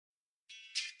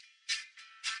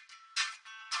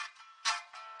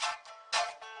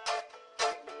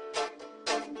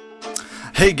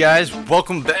Hey guys,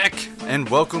 welcome back and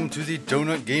welcome to the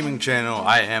Donut Gaming channel.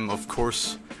 I am, of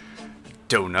course,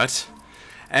 Donut.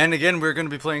 And again, we're going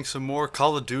to be playing some more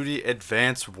Call of Duty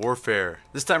Advanced Warfare.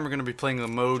 This time we're going to be playing a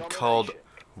mode called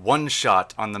One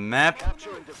Shot on the map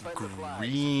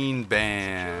Green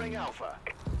Band.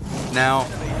 Now,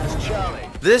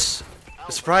 this,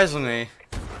 surprisingly,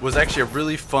 was actually a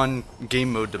really fun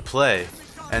game mode to play.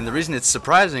 And the reason it's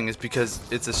surprising is because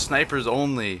it's a snipers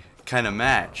only kind of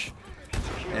match.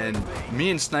 And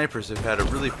me and snipers have had a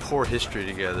really poor history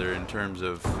together in terms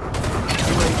of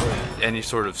any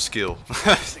sort of skill.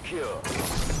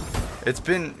 It's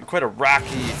been quite a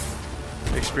rocky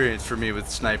experience for me with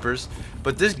snipers,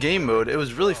 but this game mode, it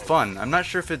was really fun. I'm not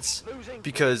sure if it's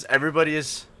because everybody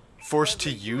is forced to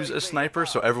use a sniper,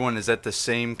 so everyone is at the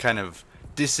same kind of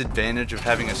disadvantage of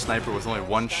having a sniper with only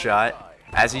one shot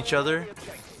as each other.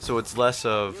 So it's less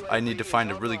of I need to find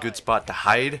a really good spot to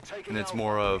hide, and it's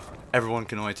more of everyone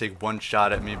can only take one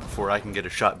shot at me before I can get a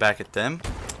shot back at them.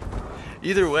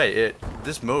 Either way,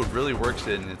 this mode really works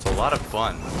and it's a lot of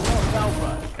fun.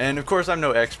 And of course I'm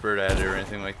no expert at it or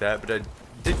anything like that, but I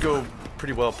did go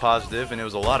pretty well positive and it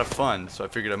was a lot of fun, so I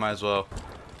figured I might as well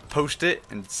post it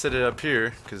and set it up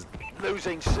here because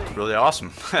it's really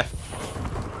awesome.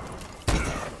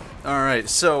 Alright,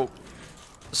 so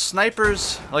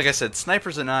snipers, like I said,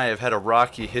 snipers and I have had a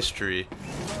rocky history.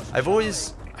 I've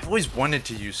always wanted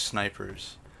to use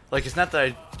snipers. Like, it's not that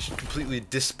I completely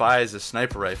despise a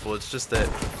sniper rifle, it's just that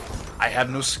I have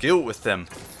no skill with them.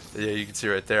 Yeah, you can see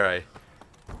right there I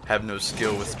have no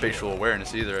skill with spatial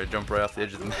awareness either. I jump right off the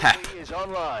edge of the map.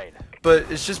 But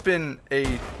it's just been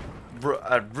a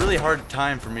really hard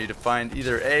time for me to find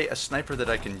either a sniper that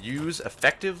I can use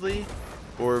effectively,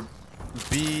 or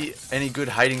B, any good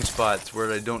hiding spots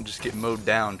where I don't just get mowed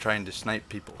down trying to snipe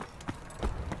people.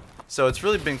 So it's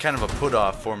really been kind of a put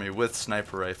off for me with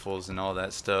sniper rifles and all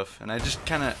that stuff, and I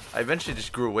eventually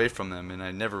just grew away from them and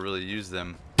I never really used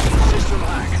them.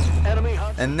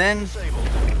 And then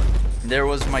there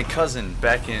was my cousin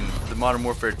back in the Modern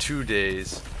Warfare 2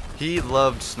 days. He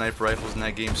loved sniper rifles in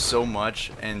that game so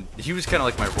much, and he was kind of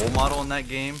like my role model in that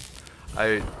game.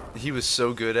 He was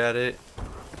so good at it.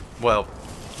 Well,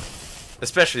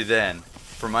 especially then,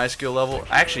 for my skill level.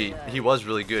 Actually, he was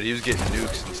really good. He was getting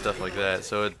nukes and stuff like that,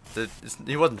 so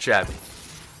he wasn't shabby.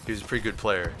 He was a pretty good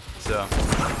player. So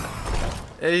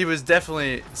he was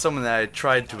definitely someone that I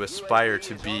tried to aspire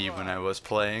to be when I was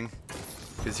playing,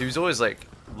 because he was always like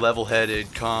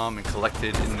level-headed, calm, and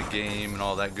collected in the game and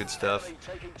all that good stuff.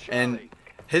 And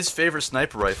his favorite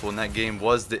sniper rifle in that game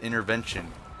was the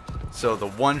Intervention. So the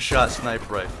one-shot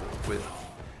sniper rifle with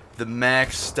the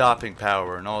max stopping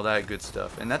power and all that good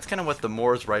stuff, and that's kind of what the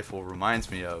Moore's rifle reminds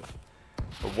me of.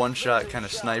 A one-shot kind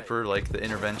of sniper like the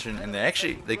Intervention, and they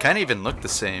kind of even look the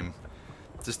same,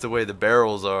 just the way the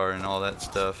barrels are and all that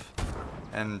stuff.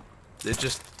 And it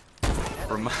just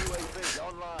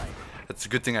that's a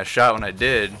good thing I shot when I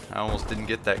did. I almost didn't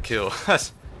get that kill.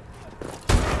 But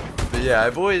yeah,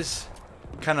 I've always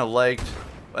kind of liked,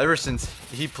 ever since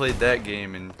he played that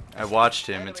game and I watched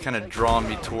him, it's kind of drawn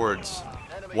me towards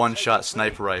one-shot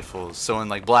sniper rifles. So in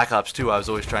like Black Ops 2, I was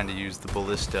always trying to use the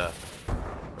ballista,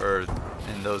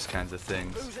 and those kinds of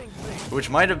things, which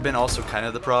might have been also kind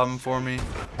of the problem for me,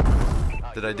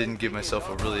 that I didn't give myself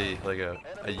a really like a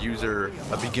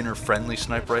beginner-friendly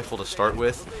sniper rifle to start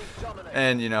with.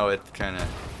 And you know, it kind of,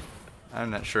 I'm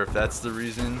not sure if that's the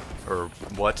reason or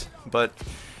what, but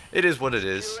it is what it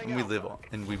is, and we live on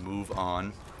and we move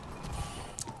on.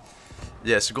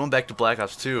 Yeah, so going back to Black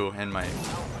Ops 2 and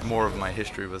more of my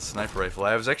history with sniper rifle,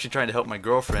 I was actually trying to help my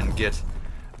girlfriend get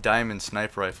diamond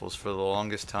sniper rifles for the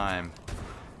longest time,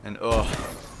 and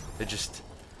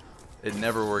it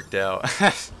never worked out.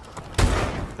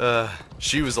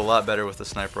 She was a lot better with a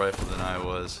sniper rifle than I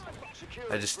was.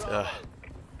 I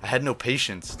had no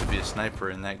patience to be a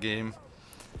sniper in that game.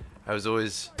 I was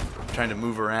always trying to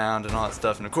move around and all that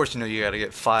stuff, and of course, you know, you gotta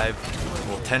get 10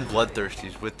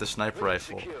 bloodthirsties with the sniper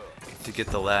rifle to get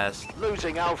the last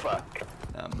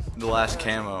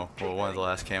camo, well, one of the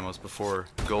last camos before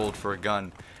gold for a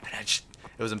gun, and it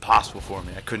was impossible for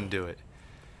me. I couldn't do it.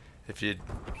 If you'd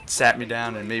sat me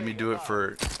down and made me do it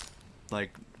for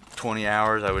like 20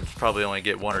 hours, I would probably only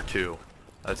get 1 or 2.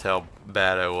 That's how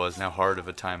bad I was and how hard of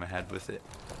a time I had with it.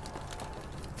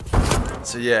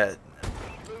 So yeah,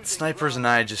 snipers and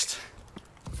I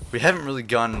we haven't really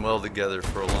gone well together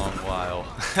for a long while.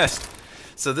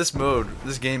 So this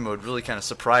game mode really kind of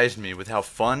surprised me with how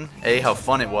fun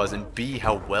it was, and B,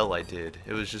 how well I did.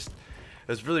 It was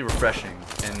really refreshing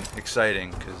and exciting,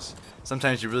 because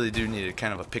sometimes you really do need a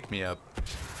kind of a pick-me-up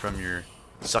from your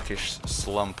suckish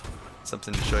slump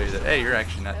something to show you that, hey, you're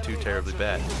actually not too terribly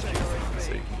bad.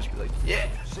 So you can just be like, yeah.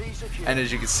 And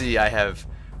as you can see, I have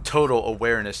total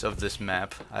awareness of this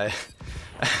map. I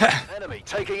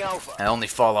only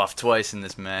fall off twice in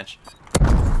this match.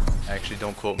 Actually,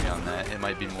 don't quote me on that. It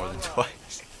might be more than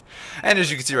twice. And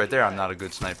as you can see right there, I'm not a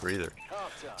good sniper either.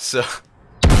 So,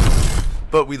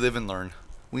 but we live and learn.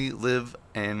 We live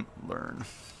and learn.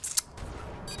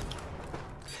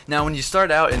 Now, when you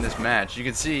start out in this match, you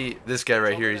can see this guy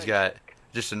right here. He's got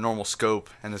just a normal scope,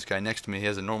 and this guy next to me, he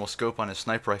has a normal scope on his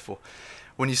sniper rifle.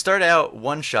 When you start out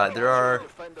one shot, there are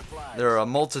a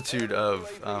multitude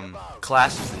of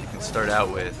classes that you can start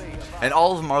out with, and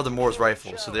all of them are the Moore's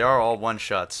rifle, so they are all one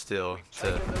shots still,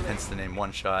 hence the name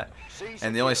one shot.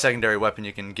 And the only secondary weapon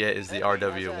you can get is the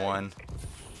RW1,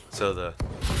 so the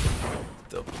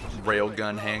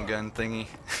railgun handgun thingy.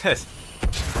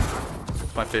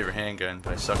 It's my favorite handgun,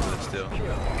 but I suck with it still.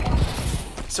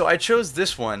 So I chose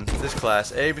this one, this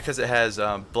class, A, because it has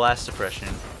blast suppression.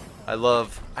 I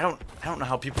don't know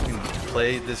how people can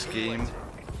play this game,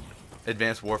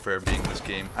 Advanced Warfare being this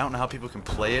game. I don't know how people can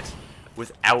play it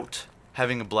without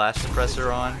having a blast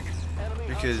suppressor on,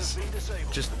 because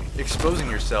just exposing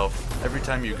yourself every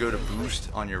time you go to boost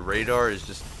on your radar is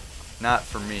just not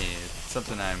for me. It's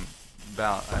something I'm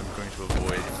going to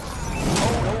avoid.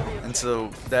 And so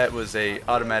that was a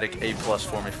automatic A+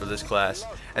 for me for this class.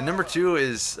 And number 2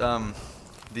 is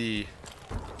the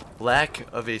lack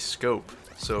of a scope.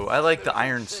 So I like the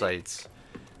iron sights,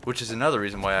 which is another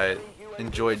reason why I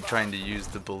enjoyed trying to use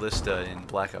the ballista in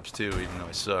Black Ops 2, even though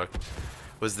I sucked,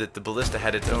 was that the ballista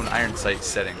had its own iron sight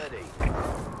setting.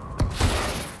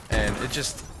 And it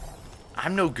just,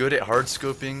 I'm no good at hard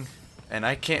scoping, and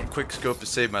I can't quick scope to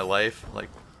save my life. Like,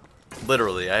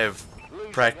 literally, I have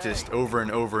practiced over and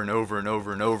over and over and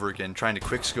over and over again trying to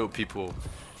quick scope people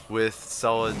with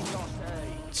solid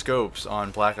scopes on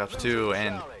Black Ops 2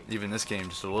 and even this game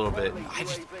just a little bit.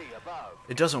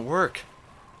 It doesn't work.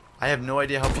 I have no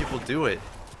idea how people do it.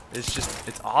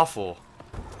 It's awful.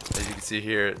 As you can see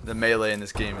here, the melee in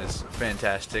this game is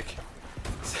fantastic.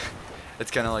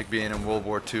 It's kind of like being in World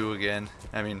War II again.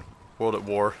 I mean, World at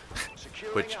War,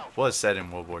 which was set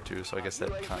in World War II, so I guess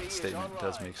that kind of statement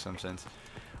does make some sense.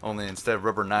 Only instead of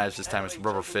rubber knives, this time it's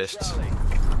rubber fists.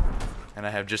 And I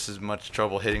have just as much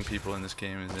trouble hitting people in this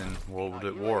game as in World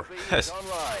at War.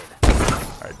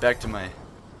 Alright, back to my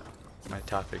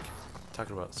topic.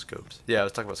 Talking about scopes. Yeah, I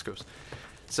was talking about scopes.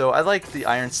 So I like the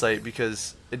iron sight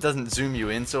because it doesn't zoom you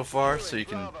in so far, so you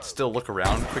can still look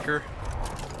around quicker.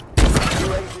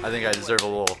 I think I deserve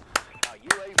a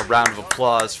round of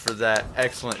applause for that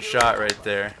excellent shot right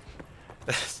there.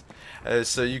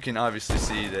 So you can obviously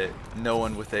see that no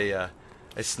one with a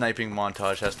sniping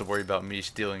montage has to worry about me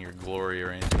stealing your glory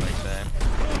or anything like that.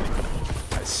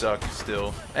 I suck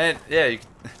still. And yeah,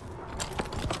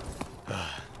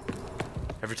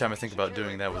 every time I think about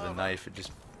doing that with a knife, it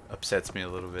just upsets me a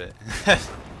little bit.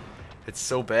 It's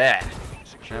so bad.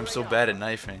 And I'm so bad at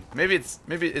knifing. Maybe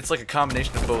it's like a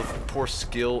combination of both poor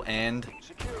skill and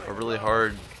a really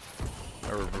hard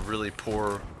or a really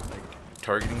poor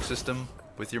targeting system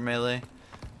with your melee.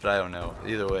 But I don't know.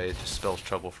 Either way, it just spells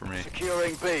trouble for me.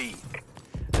 Securing B.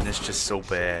 And it's just so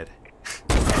bad.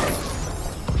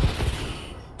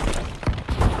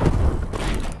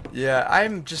 Yeah, I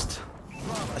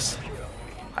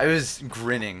was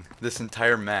grinning this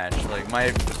entire match. Like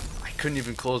I couldn't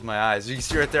even close my eyes. You can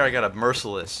see right there, I got a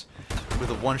merciless with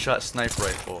a one-shot sniper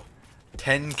rifle.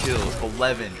 10 kills,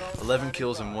 11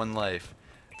 kills in one life.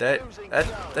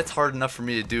 That's hard enough for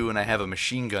me to do when I have a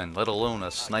machine gun, let alone a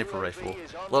sniper rifle,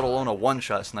 let alone a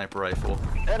one-shot sniper rifle.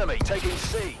 Enemy taking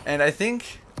C. And I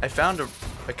think I found a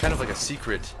kind of like a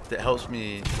secret that helps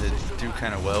me to do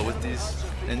kind of well with these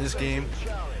in this game.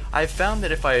 I found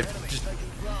that if I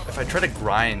try to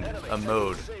grind a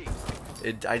mode,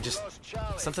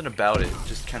 something about it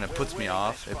just kind of puts me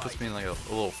off. It puts me in like a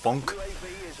little funk.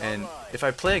 And if I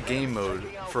play a game mode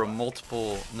for a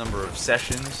multiple number of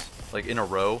sessions, like in a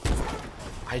row,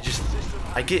 I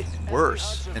get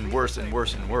worse and worse and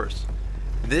worse and worse.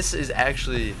 This is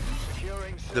actually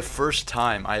the first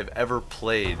time I have ever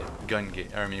played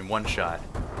one shot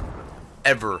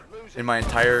ever in my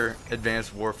entire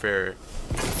Advanced Warfare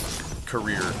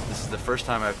career. This is the first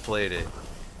time I've played it,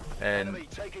 and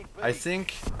I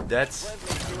think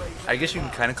I guess you can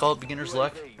kind of call it beginner's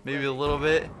luck, maybe a little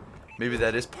bit. Maybe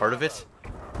that is part of it.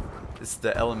 It's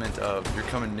the element of you're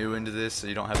coming new into this, so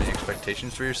you don't have any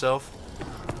expectations for yourself.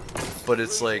 But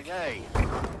it's like,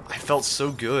 I felt so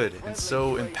good and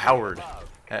so empowered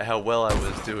at how well I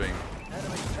was doing.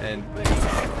 And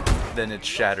then it's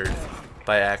shattered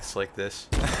by acts like this.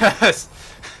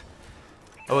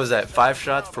 What was that? 5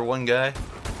 shots for one guy?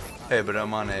 Hey, but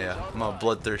I'm on a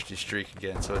bloodthirsty streak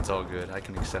again, so it's all good. I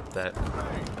can accept that.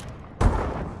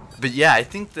 But yeah, I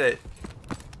think that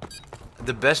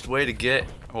the best way to get,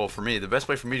 well, for me, the best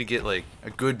way for me to get like a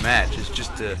good match is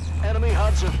just to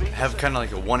have kind of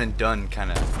like a one and done kind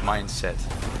of mindset.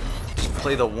 Just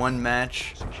play the one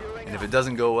match, and if it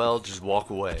doesn't go well, just walk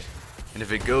away. And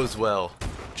if it goes well,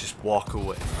 just walk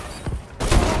away.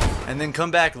 And then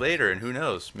come back later, and who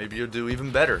knows, maybe you'll do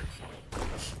even better.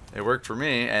 It worked for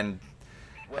me, and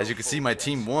as you can see, my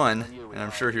team won, and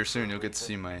I'm sure here soon you'll get to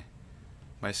see my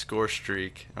score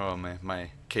streak, oh,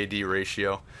 my KD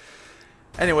ratio.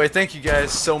 Anyway, thank you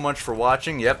guys so much for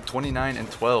watching. Yep, 29 and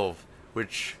 12,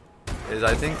 which is,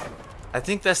 I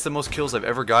think that's the most kills I've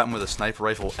ever gotten with a sniper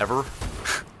rifle ever.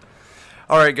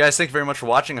 Alright guys, thank you very much for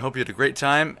watching. I hope you had a great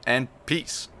time, and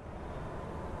peace.